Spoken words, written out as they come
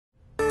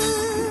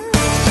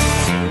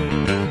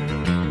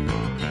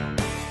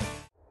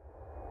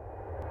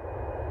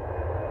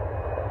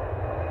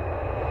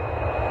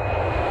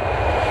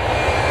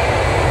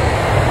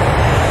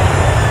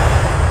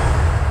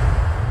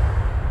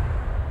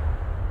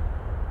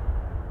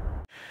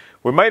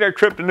we made our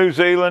trip to New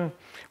Zealand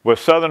with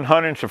Southern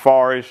Hunting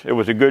Safaris. It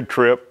was a good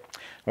trip.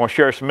 I want to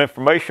share some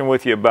information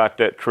with you about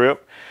that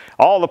trip.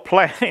 All the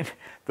planning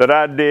that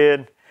I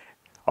did,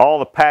 all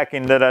the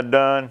packing that I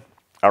done,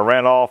 I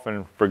ran off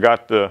and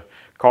forgot the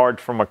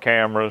cards for my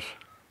cameras,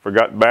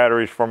 forgot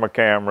batteries for my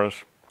cameras.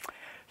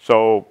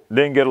 So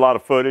didn't get a lot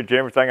of footage.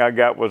 Everything I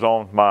got was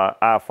on my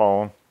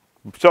iPhone.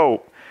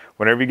 So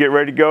whenever you get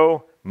ready to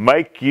go,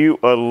 make you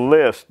a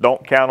list.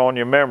 Don't count on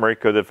your memory,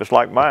 because if it's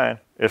like mine,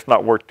 it's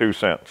not worth 2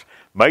 cents.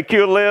 Make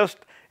you a list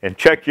and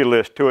check your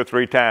list 2 or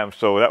 3 times,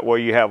 so that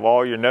way you have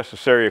all your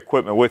necessary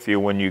equipment with you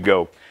when you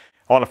go.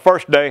 On the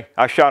first day,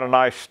 I shot a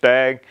nice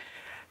stag.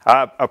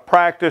 I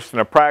practiced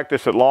and I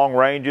practiced at long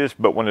ranges,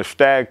 but when the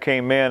stag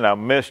came in, I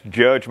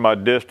misjudged my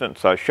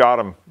distance. I shot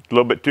him a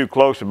little bit too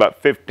close, about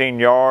 15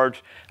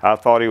 yards. I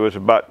thought he was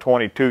about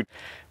 22.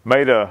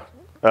 Made a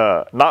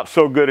not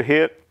so good a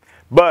hit,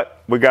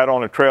 but we got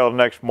on the trail the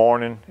next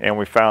morning and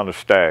we found a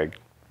stag.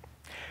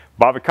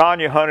 Bobby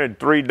Kanye hunted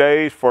 3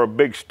 days for a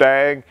big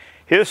stag.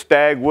 His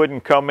stag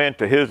wouldn't come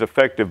into his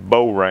effective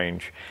bow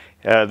range.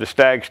 The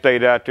stag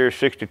stayed out there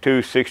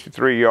 62,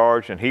 63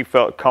 yards, and he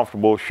felt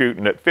comfortable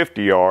shooting at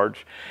 50 yards.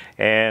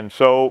 And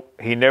so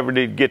he never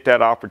did get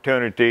that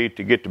opportunity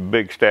to get the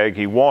big stag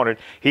he wanted.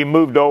 He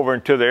moved over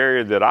into the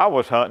area that I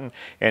was hunting,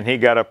 and he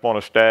got up on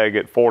a stag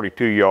at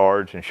 42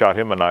 yards and shot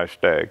him a nice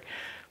stag.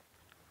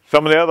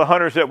 Some of the other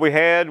hunters that we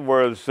had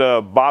was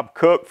Bob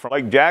Cook from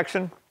Lake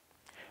Jackson.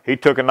 He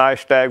took a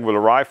nice stag with a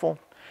rifle.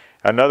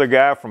 Another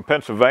guy from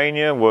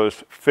Pennsylvania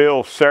was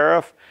Phil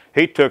Seraph.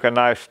 He took a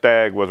nice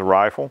stag with a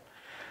rifle.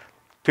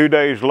 2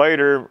 days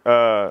later,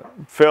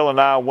 Phil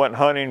and I went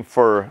hunting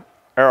for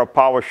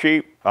Arapawa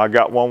sheep. I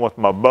got one with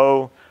my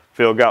bow.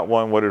 Phil got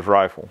one with his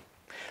rifle.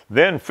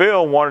 Then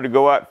Phil wanted to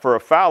go out for a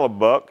fallow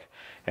buck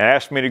and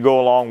asked me to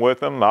go along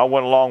with him. I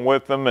went along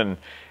with him,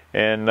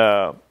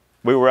 and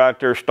we were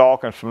out there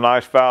stalking some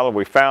nice fallow.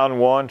 We found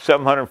one,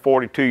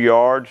 742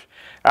 yards.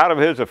 Out of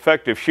his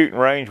effective shooting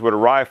range with a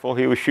rifle,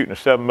 he was shooting a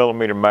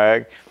 7mm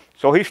mag.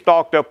 So he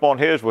stalked up on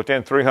his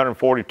within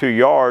 342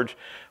 yards,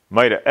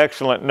 made an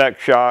excellent neck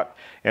shot,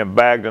 and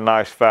bagged a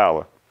nice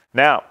fallow.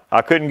 Now,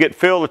 I couldn't get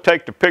Phil to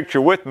take the picture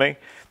with me,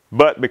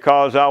 but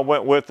because I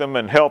went with him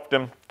and helped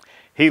him,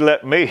 he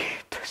let me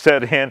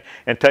set in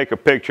and take a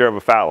picture of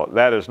a fallow.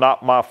 That is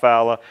not my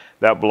fallow,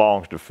 that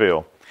belongs to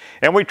Phil.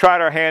 And we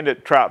tried our hand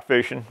at trout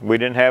fishing. We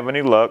didn't have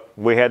any luck.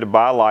 We had to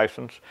buy a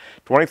license,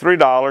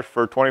 $23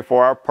 for a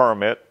 24-hour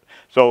permit.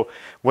 So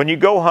when you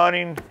go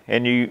hunting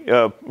and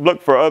you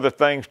look for other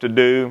things to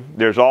do,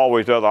 there's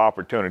always other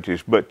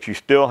opportunities, but you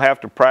still have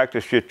to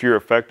practice at your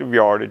effective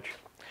yardage.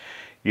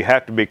 You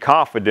have to be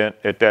confident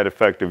at that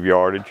effective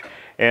yardage,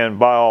 and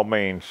by all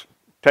means,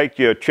 take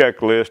you a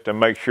checklist and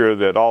make sure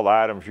that all the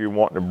items you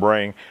want to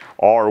bring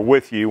are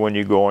with you when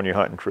you go on your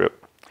hunting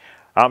trip.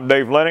 I'm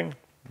Dave Leining.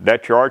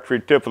 That's your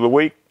archery tip of the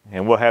week,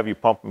 and we'll have you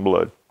pumping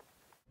blood.